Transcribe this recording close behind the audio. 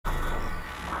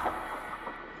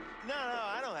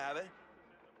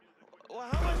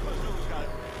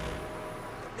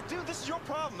your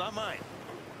problem, not mine.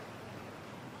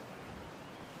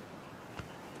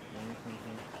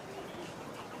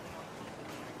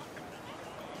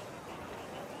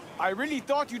 I really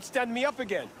thought you'd stand me up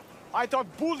again. I thought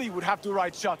Bully would have to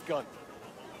ride shotgun.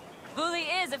 Bully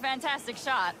is a fantastic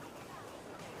shot.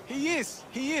 He is.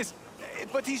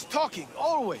 But he's talking,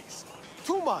 always.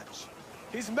 Too much.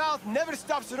 His mouth never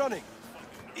stops running.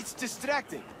 It's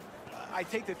distracting. I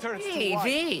take the turns too wide.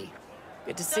 Hey, V.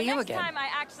 Good to see you again. Next time I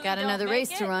actually Got another race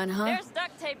to run, huh? There's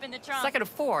duct tape in the trunk. Second of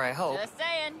 4, I hope. Just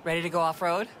saying. Ready to go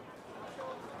off-road?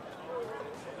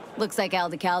 Looks like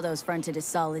Aldecaldo's fronted a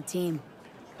solid team.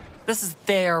 This is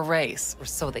their race, or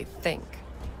so they think.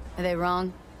 Are they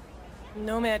wrong?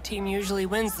 Nomad team usually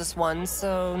wins this one,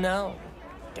 so no.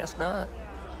 Guess not.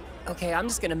 Okay, I'm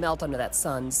just gonna melt under that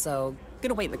sun, so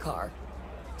gonna wait in the car.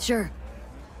 Sure.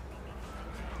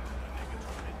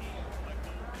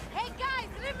 Hey guys,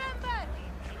 remember!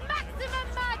 Maximum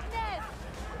madness!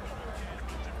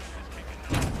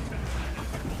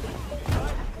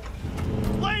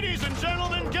 Ladies and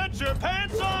gentlemen, get your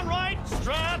pants on right,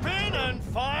 strap in, and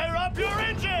fire up your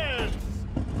engines!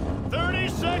 30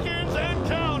 seconds and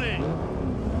counting!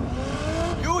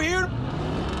 You hear?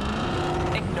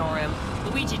 Ignore him.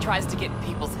 Luigi tries to get in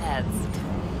people's heads.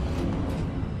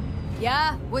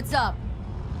 Yeah? What's up?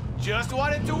 Just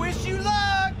wanted to wish you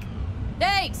luck!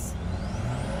 Thanks!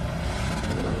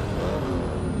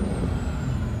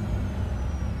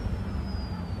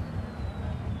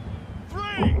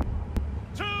 Three,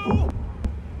 two,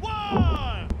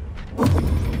 one!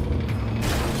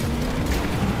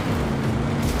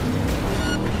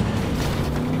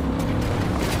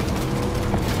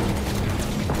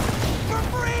 For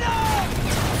freedom!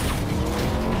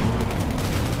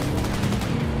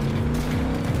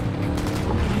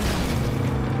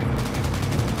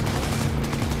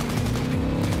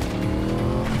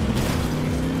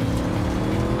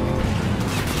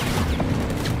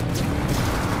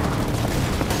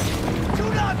 Do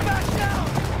not back down!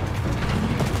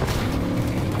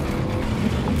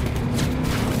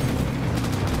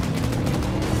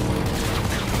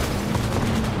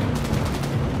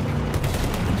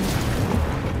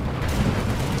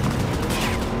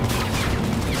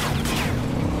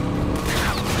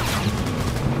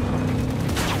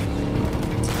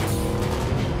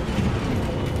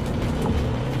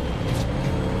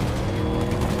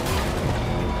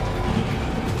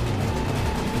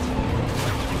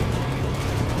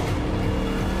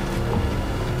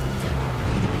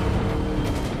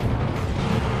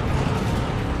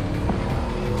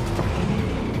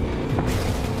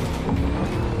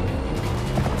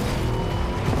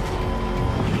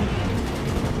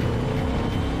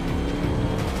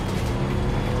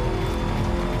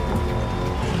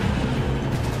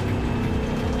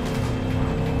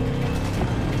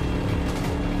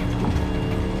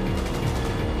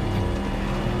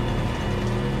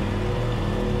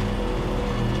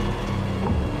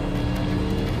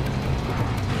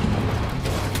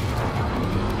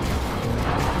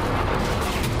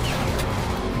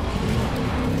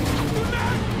 Do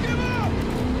not give up!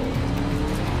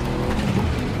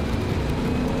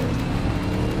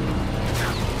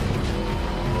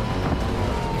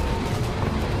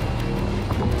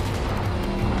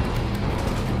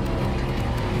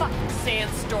 Fuck,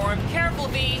 sandstorm. Careful,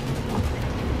 V.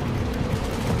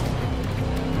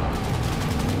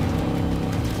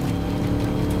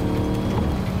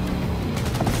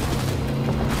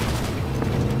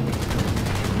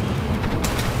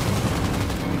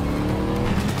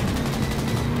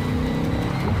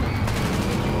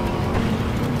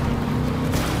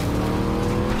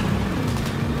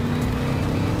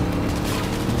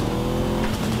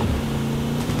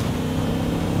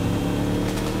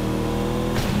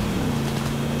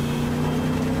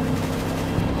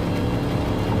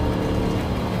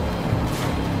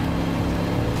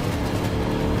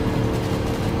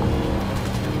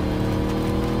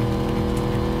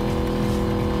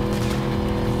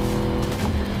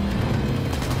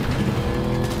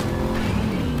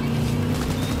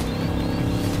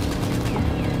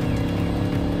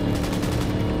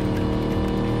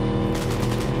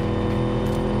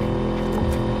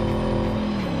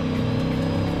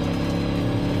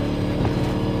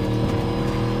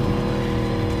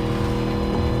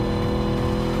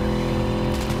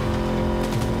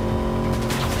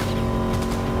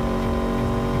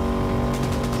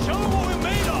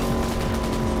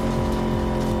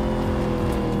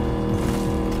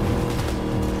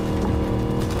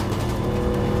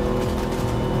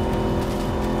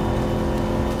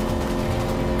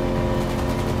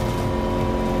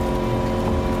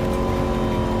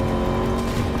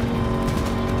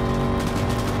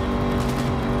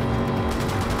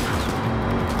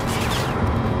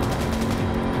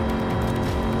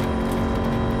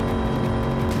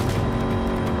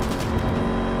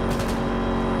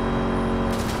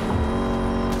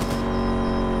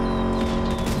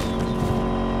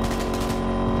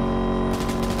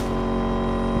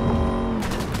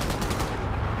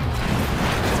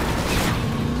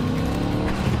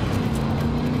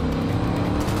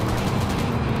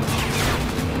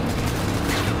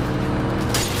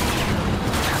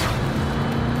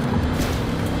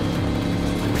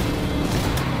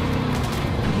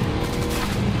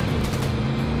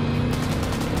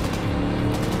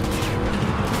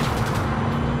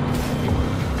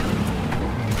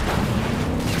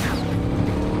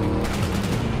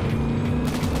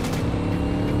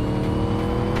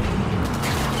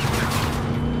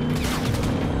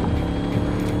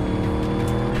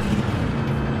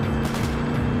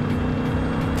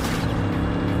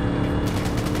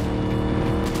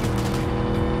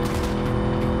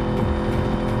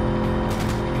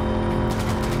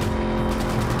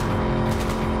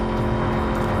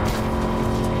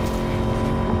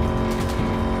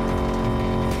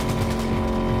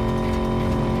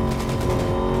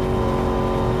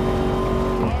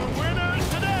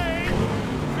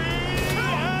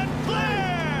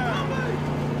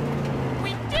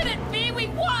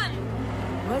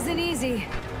 wasn't easy.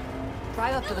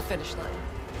 Drive up to the finish line.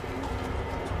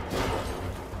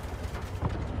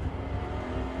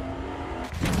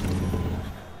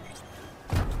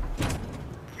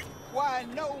 Why,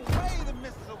 no way the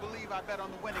missus will believe I bet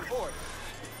on the winning horse.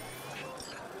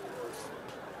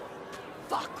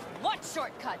 Fuck! What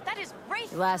shortcut? That is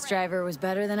racing. Your last driver was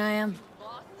better than I am?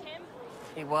 Lost him?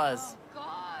 He was.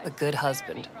 God. A good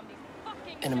husband. Spare me from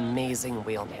the fucking An shot. amazing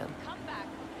wheelman. Come back,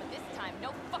 but this time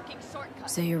no fucking shortcut.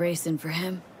 So you're racing for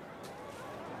him?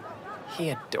 He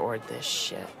adored this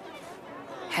shit.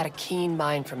 Had a keen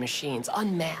mind for machines,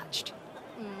 unmatched.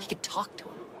 He could talk to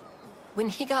him. When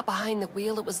he got behind the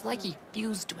wheel, it was like he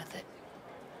fused with it.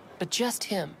 But just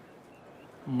him.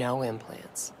 No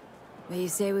implants. What do you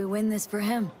say we win this for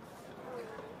him?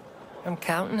 I'm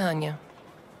counting on you.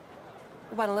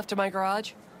 Want to lift to my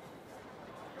garage?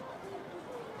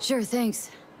 Sure,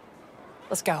 thanks.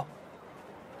 Let's go.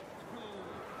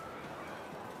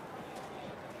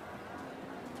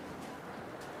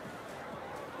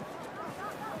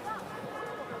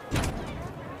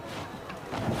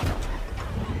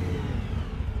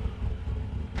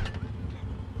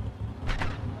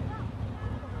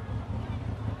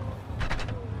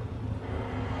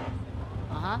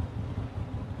 Uh-huh.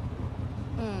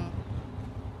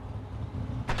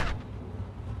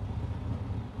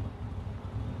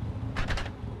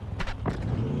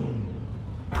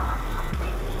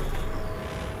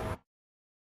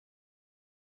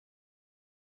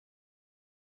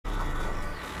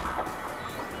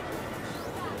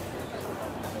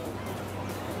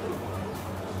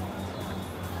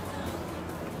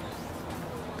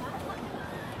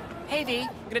 Hey, V. I'm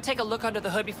gonna take a look under the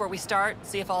hood before we start,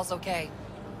 see if all's okay.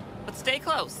 But stay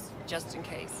close, just in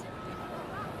case.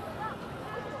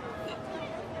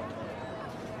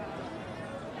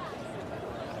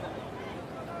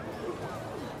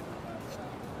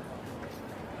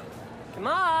 Come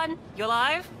on, you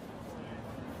alive?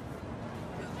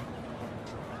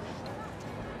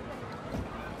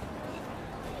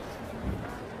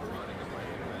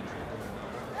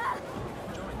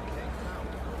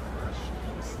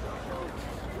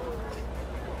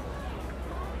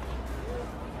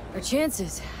 Our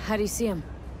chances. How do you see him?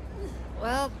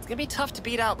 Well, it's gonna be tough to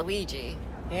beat out Luigi.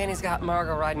 And he's got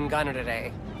Margot riding Gunner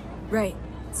today. Right.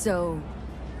 So,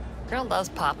 Girl loves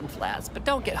popping flats, but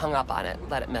don't get hung up on it.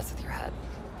 Let it mess with your head.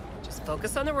 Just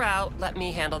focus on the route, let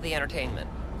me handle the entertainment.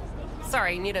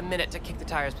 Sorry, you need a minute to kick the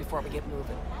tires before we get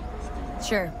moving.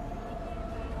 sure.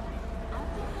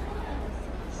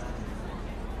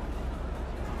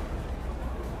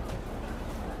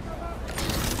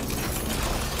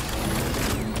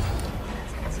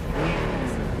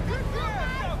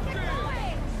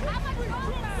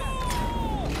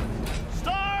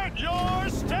 Start your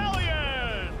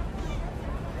stallion!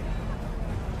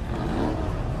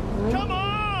 Come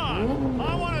on!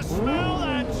 I want to smell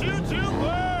that choo-choo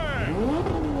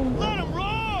burn! Let 'em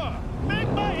roar! Make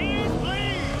my ears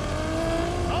bleed!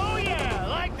 Oh yeah,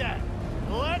 like that!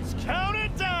 Let's count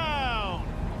it down!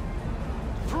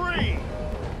 3,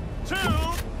 2,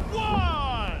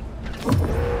 1!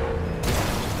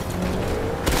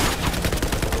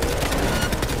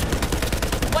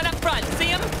 One up front, see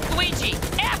him? Luigi,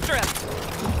 after him!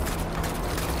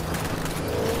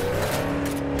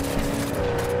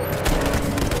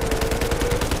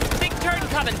 Big turn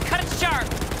coming, cut it sharp!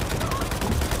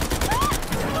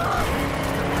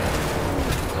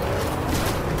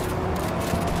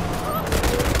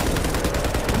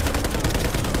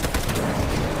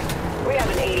 We have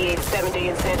an 8870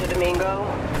 in Santo Domingo.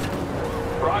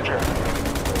 Roger.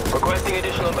 Requesting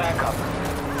additional backup.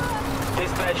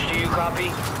 Dispatch, do you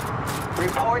copy?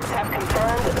 Reports have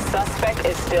confirmed the suspect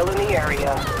is still in the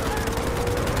area.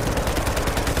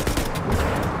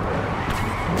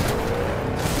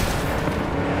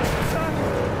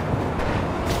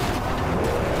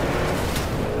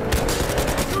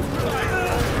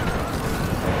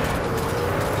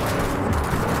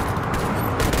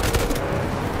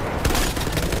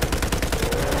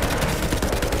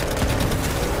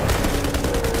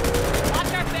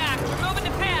 Watch our back, we're moving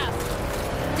to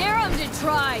pass! Dare him to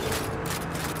try!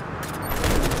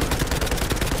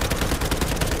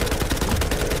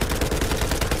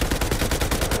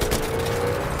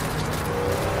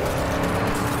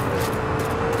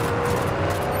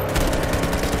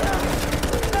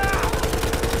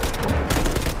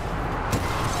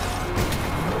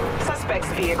 Suspect's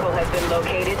vehicle has been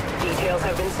located. Details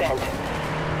have been sent.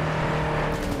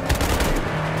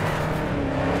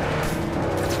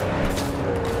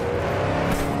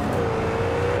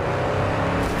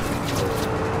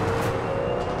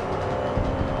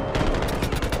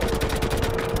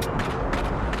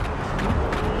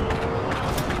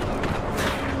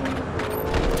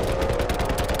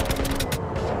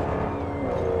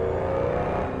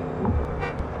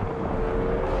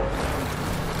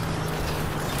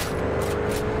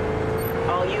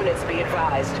 units be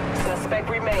advised. Suspect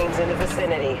remains in the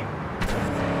vicinity.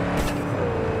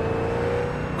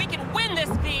 We can win this,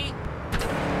 V!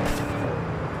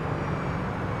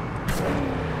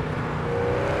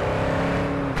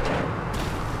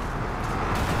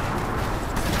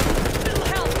 Little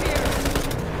help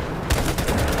here!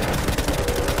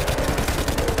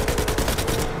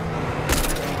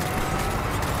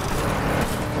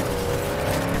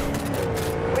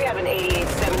 We have an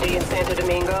 8870 in Santo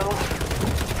Domingo.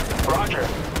 Roger.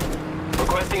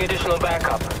 Requesting additional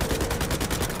backup.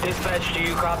 Dispatch, do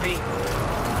you copy?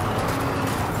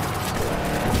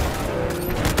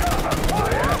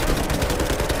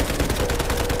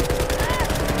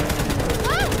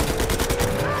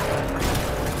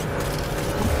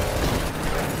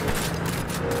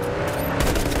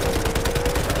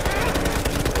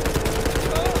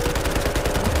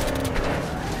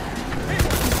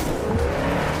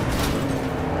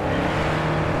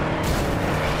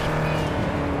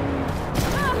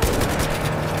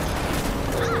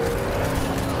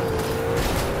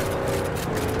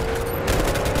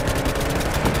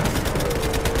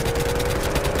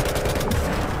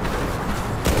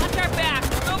 Watch our back!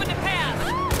 We're moving to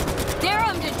pass! Dare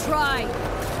him to try!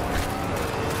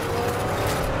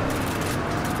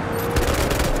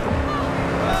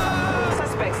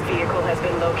 Suspect's vehicle has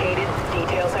been located.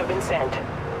 Details have been sent.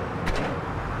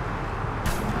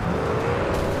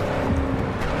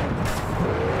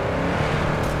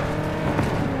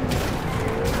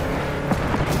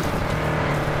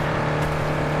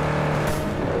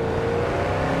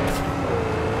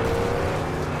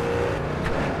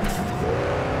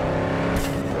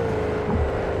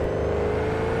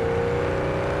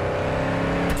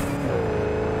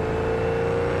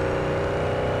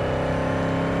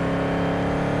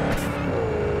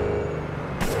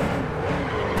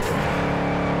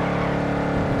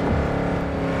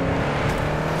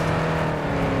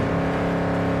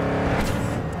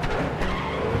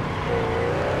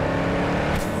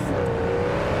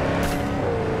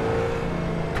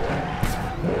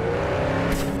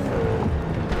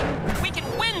 We can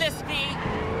win this, V!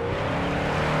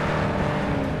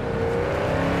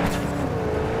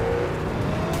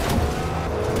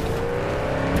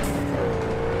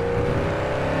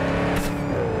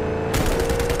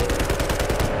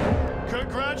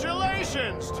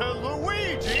 Congratulations to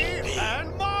Luigi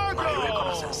and Margot! My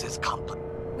reconnaissance is complete.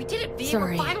 We did it, V!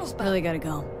 Sorry, We're finals bound. really gotta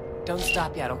go. Don't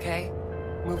stop yet, okay?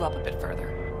 Move up a bit further.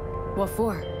 What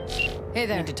for? Hey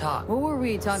there. Need to talk. What were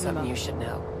we talking Something about? you should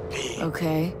know. V,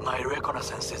 Okay, my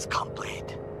reconnaissance is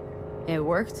complete. it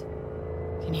worked.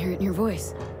 Can hear it in your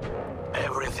voice.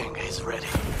 Everything is ready.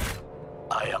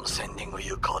 I am sending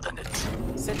you coordinates.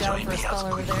 Sit down Join for a me as spell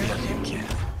over quickly there. as you can.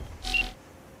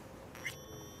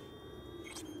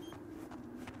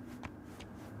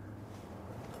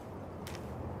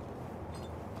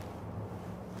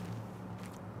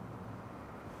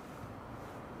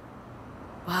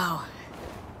 Wow.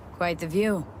 Quite the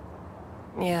view.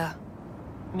 Yeah.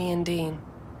 Me and Dean.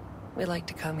 We like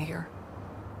to come here.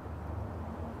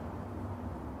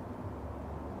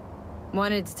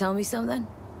 Wanted to tell me something?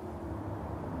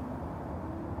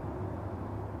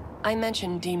 I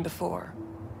mentioned Dean before.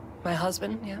 My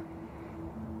husband, yeah?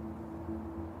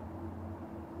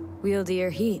 Wieldier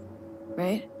heat,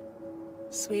 right?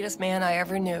 Sweetest man I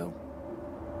ever knew.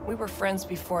 We were friends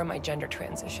before my gender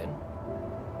transition.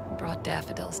 I brought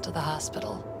daffodils to the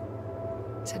hospital.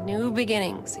 To new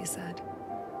beginnings, he said.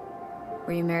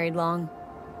 Were you married long?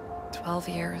 12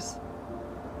 years.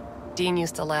 Dean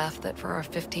used to laugh that for our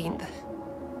 15th,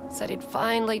 said he'd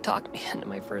finally talked me into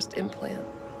my first implant.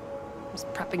 I was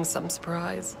prepping some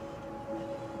surprise.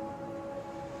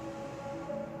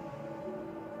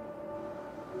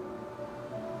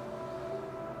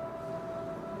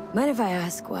 Mind if I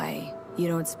ask why you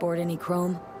don't sport any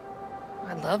chrome?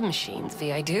 I love machines,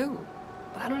 V, I do.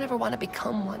 But I don't ever want to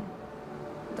become one.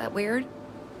 Is that weird?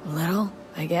 A little,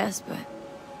 I guess, but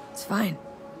it's fine.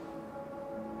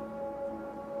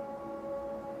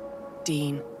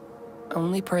 Dean.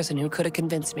 Only person who could have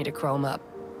convinced me to chrome up.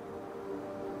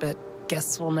 But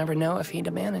guess we'll never know if he'd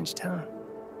have managed, huh?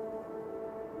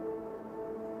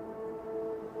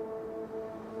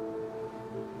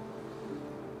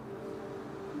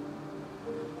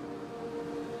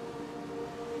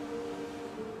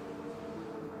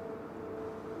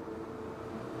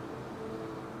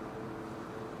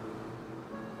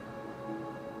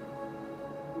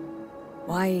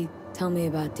 Why tell me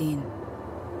about Dean?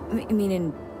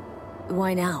 Meaning,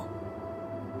 why now?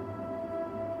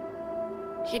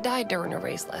 He died during a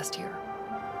race last year.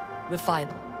 The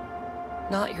final.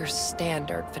 Not your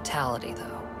standard fatality,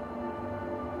 though.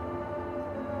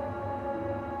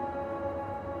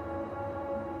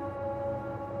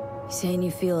 You saying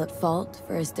you feel at fault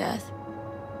for his death?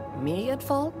 Me at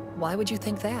fault? Why would you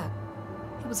think that?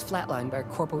 He was flatlined by a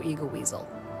corpo ego weasel.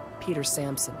 Peter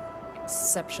Sampson.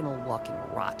 Exceptional walking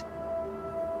rot.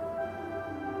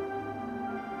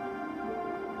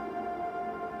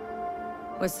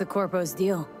 What's the corpo's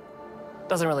deal?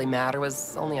 Doesn't really matter,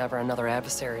 was only ever another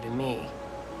adversary to me.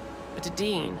 But to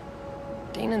Dean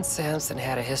and Sampson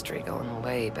had a history going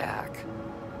way back.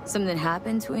 Something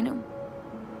happened between them?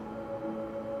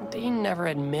 Dean never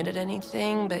admitted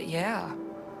anything, but yeah,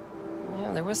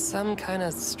 there was some kind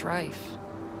of strife.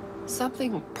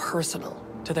 Something personal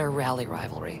to their rally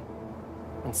rivalry.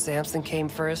 When Sampson came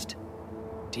first,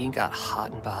 Dean got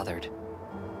hot and bothered.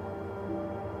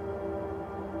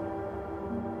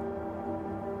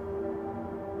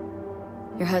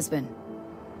 Your husband,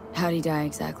 how'd he die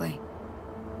exactly?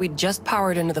 We'd just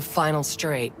powered into the final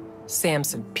straight,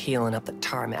 Sampson peeling up the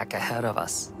tarmac ahead of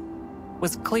us. It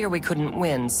was clear we couldn't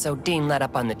win, so Dean let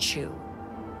up on the chew.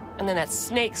 And then that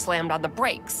snake slammed on the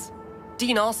brakes.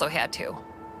 Dean also had to.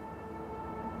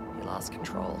 He lost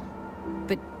control.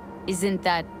 But isn't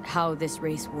that how this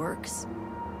race works?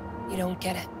 You don't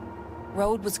get it.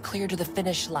 Road was clear to the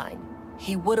finish line.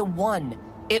 He would have won.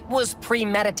 It was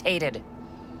premeditated.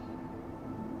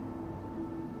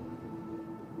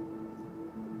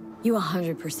 You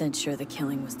 100% sure the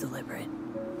killing was deliberate?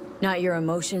 Not your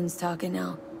emotions talking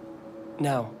now?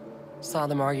 No. Saw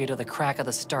them argue to the crack of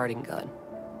the starting gun.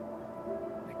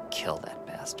 I'd kill that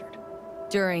bastard.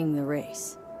 During the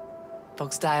race?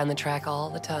 Folks die on the track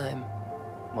all the time.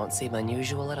 Won't seem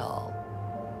unusual at all.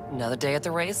 Another day at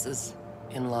the races.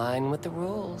 In line with the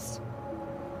rules.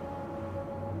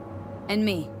 And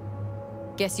me.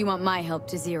 Guess you want my help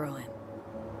to zero him.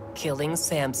 Killing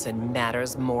Sampson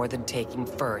matters more than taking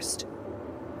first.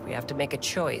 We have to make a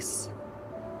choice.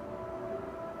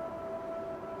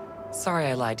 Sorry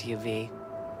I lied to you, V.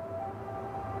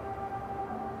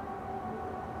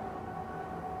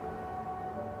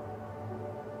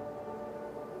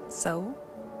 So,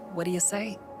 what do you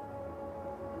say?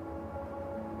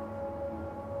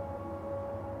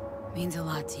 Means a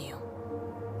lot to you.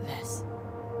 This.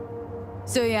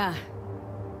 So yeah,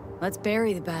 let's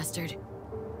bury the bastard.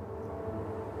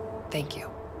 Thank you.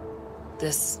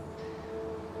 It's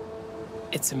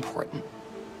important.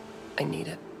 I need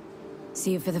it.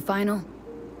 See you for the final?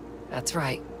 That's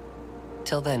right.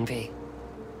 Till then, V.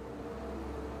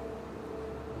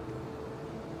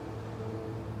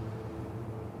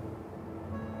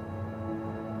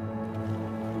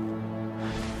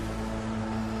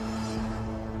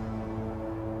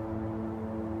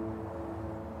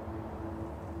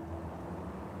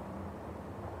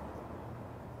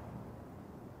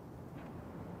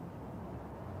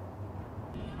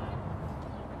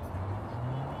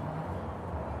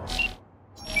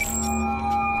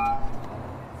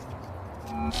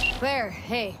 Claire,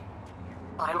 hey.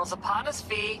 Finals upon us,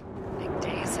 V. Big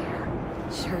days here.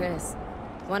 Sure is.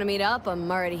 Want to meet up?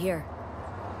 I'm already here.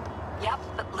 Yep,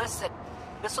 but listen.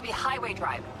 This will be highway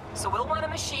drive, so we'll want a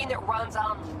machine that runs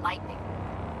on lightning.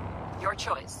 Your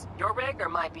choice. Your rig or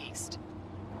my beast.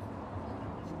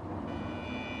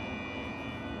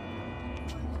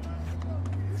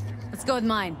 Let's go with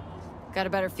mine. Got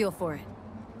a better feel for it.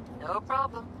 No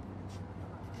problem.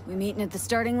 We meeting at the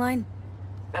starting line?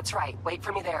 That's right. Wait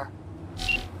for me there.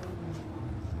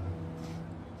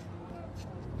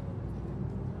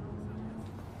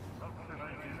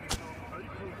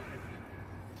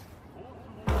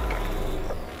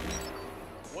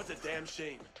 What a damn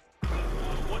shame.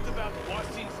 What about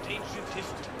Washington's ancient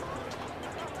history?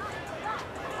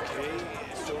 Okay,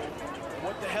 so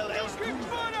what the hell else do you...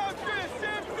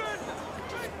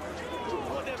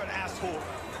 Whatever, asshole.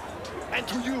 And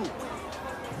to you.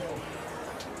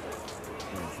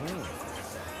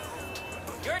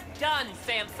 You're done,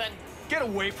 Sampson. Get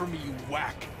away from me, you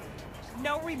whack.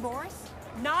 No remorse?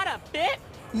 Not a bit?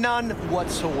 None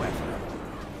whatsoever.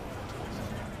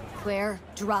 Claire,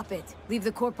 drop it. Leave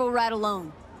the corpo rat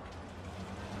alone.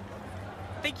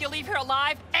 Think you'll leave her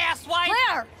alive, asswipe?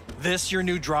 Claire! This your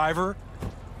new driver?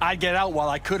 I'd get out while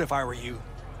I could if I were you.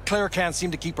 Claire can't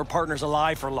seem to keep her partners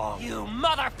alive for long. You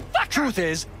motherfucker! Truth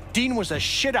is, Dean was as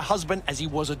shit a husband as he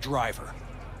was a driver.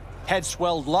 Head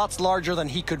swelled lots larger than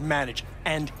he could manage,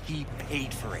 and he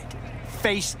paid for it.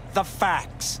 Face the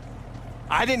facts.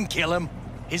 I didn't kill him.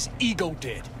 His ego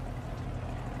did.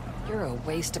 You're a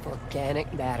waste of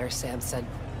organic matter, Sampson.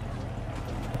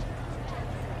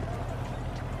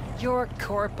 You're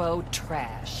corpo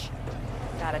trash.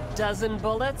 Got a dozen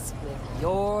bullets with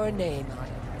your name on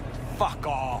it. Fuck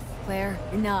off. Claire,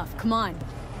 enough. Come on.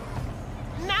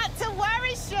 Not Not to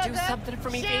worry, sugar. Do something for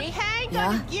me, B? Champagne Yeah?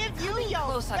 gonna give you your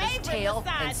Close on his favorite tail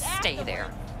and massage stay afterwards.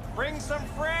 there. Bring some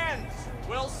friends.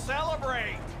 We'll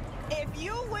celebrate. If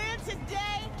you win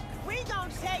today, we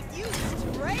gonna take you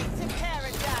straight to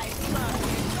paradise,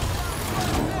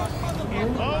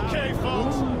 Okay,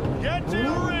 folks, get to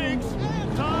your rings.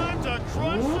 Time to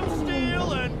crunch some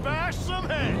steel and bash some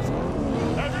heads.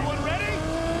 Everyone ready?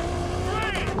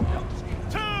 3,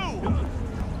 2,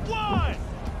 1.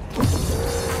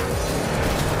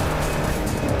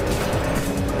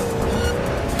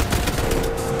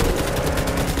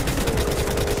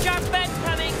 Sharp bend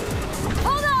coming.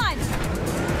 Hold on!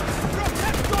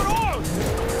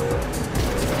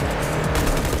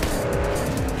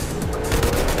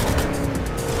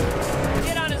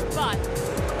 Get on his butt.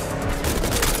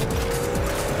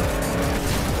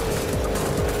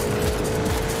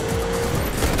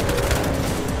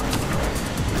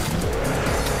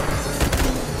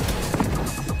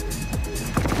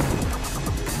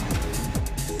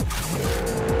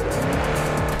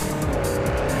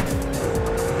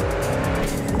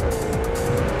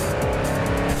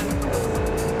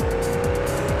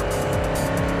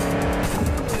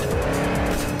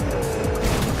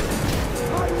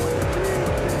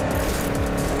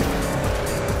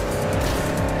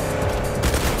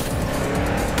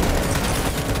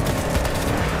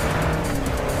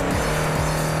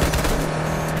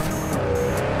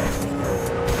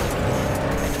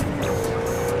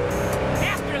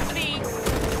 After him, B.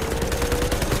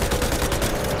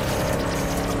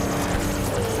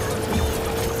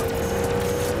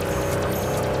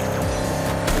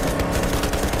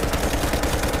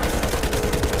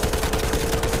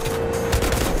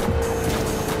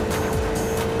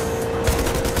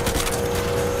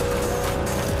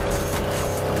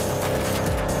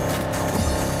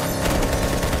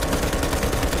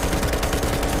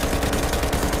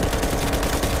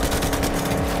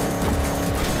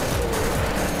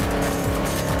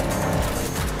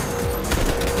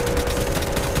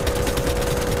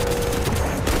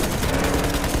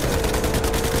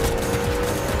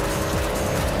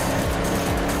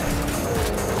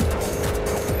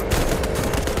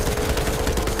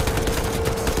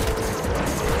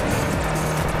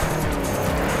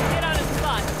 Get on his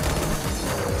butt.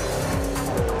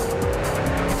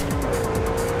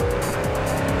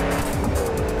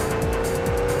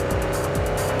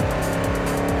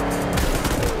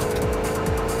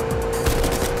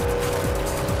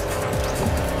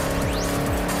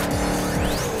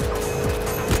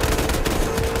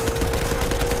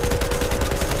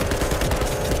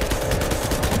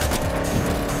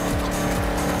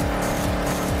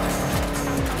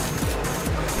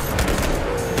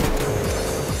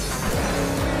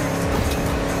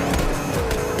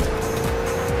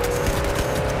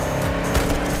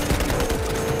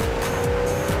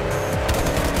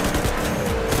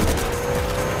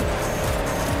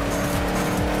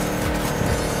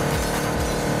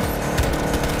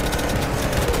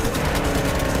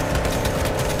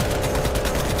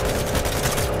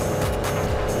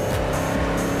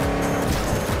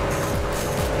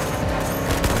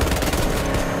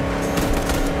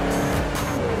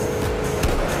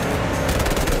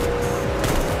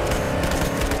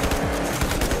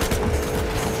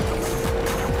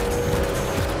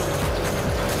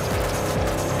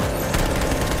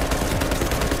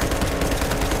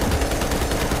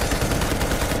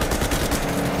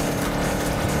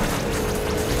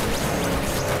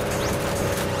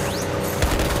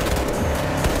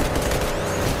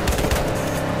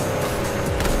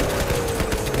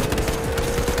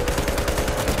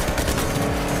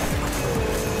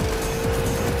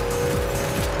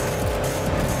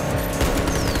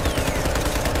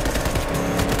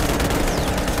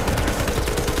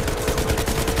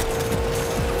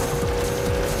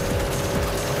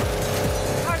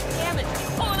 Car's damaged. He's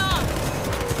pulling off.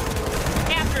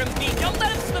 After him, B. Don't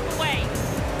let him slip away.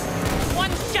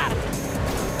 One shot at him.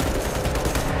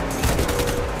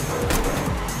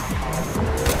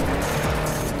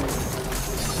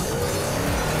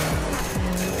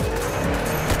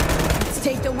 Let's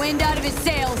take the wind out of his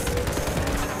sails.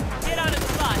 Get on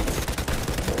his butt.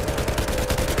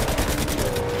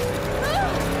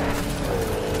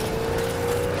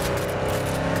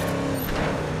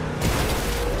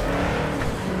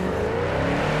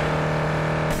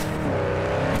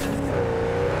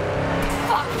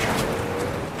 Fuck!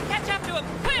 Catch up to him,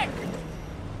 quick!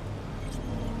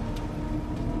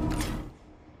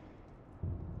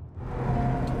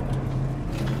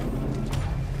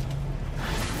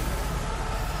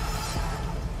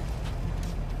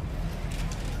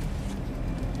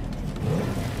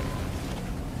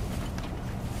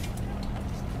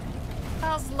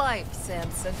 life,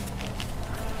 Samson.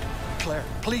 Claire,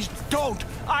 please don't!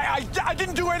 I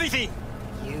didn't do anything!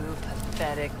 You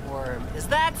pathetic worm. Is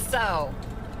that so?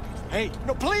 Hey,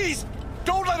 no, please!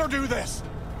 Don't let her do this!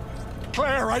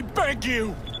 Claire, I beg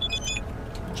you!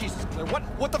 Jesus, Claire,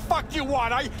 what the fuck do you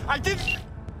want? I didn't...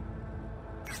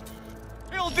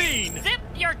 Dean! Zip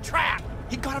your trap!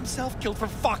 He got himself killed, for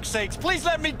fuck's sakes! Please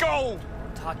let me go!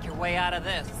 Talk your way out of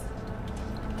this.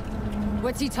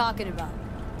 What's he talking about?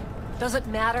 Doesn't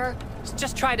matter. He's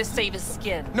just trying to save his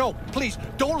skin. No, please,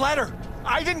 don't let her!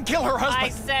 I didn't kill her husband! I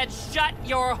said shut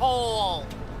your hole!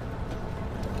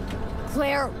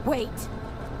 Claire, wait.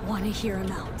 Want to hear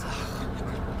him out.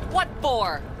 What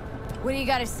for? What do you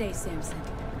gotta say, Samson?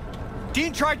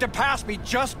 Dean tried to pass me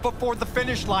just before the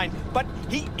finish line, but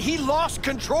he lost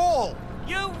control!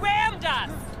 You rammed us!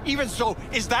 Even so,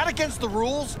 is that against the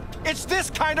rules? It's this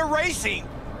kind of racing!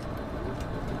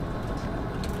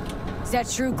 Is that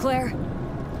true, Claire?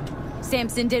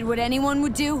 Samson did what anyone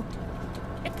would do?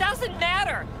 It doesn't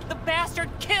matter! The bastard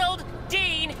killed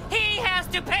Dean! He has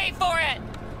to pay for it!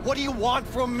 What do you want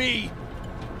from me?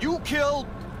 You killed...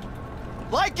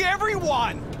 like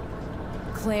everyone!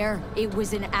 Claire, it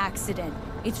was an accident.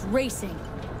 It's racing.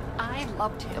 I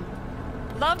loved him.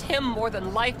 Loved him more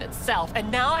than life itself,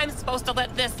 and now I'm supposed to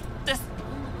let this...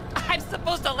 I'm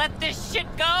supposed to let this shit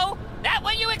go? That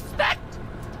what you expect?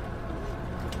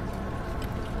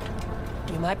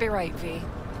 You might be right, V.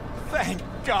 Thank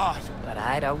God! But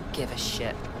I don't give a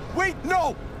shit. Wait,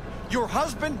 no! Your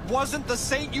husband wasn't the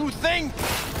saint you think!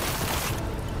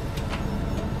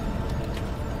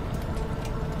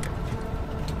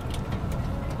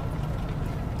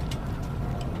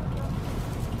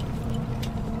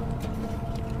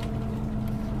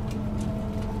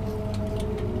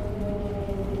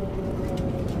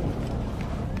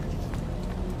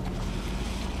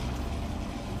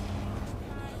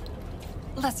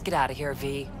 Let's get out of here,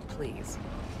 V, please.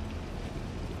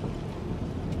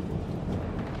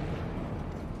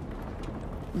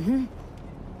 Mm-hmm.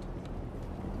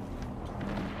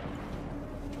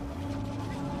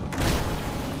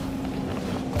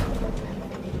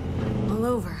 All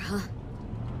over, huh?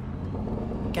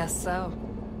 Guess so.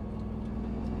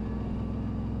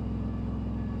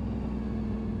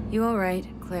 You all right,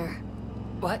 Claire?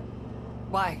 What?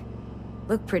 Why?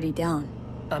 Look pretty down.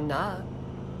 I'm not.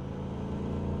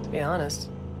 To be honest,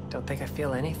 don't think I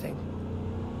feel anything.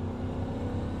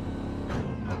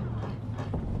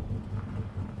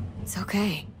 It's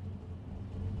okay.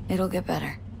 It'll get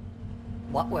better.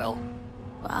 What will?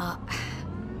 Well,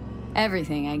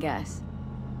 everything, I guess.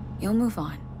 You'll move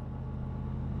on.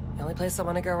 The only place I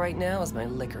want to go right now is my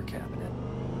liquor cabinet.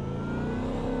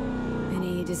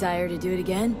 Any desire to do it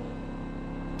again?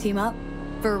 Team up?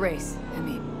 For a race, I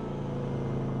mean.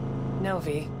 No,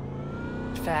 V.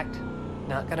 In fact,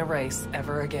 not gonna race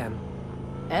ever again.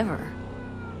 Ever?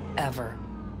 Ever.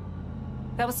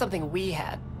 That was something we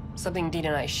had. Something Dean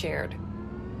and I shared.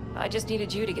 I just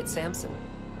needed you to get Samson.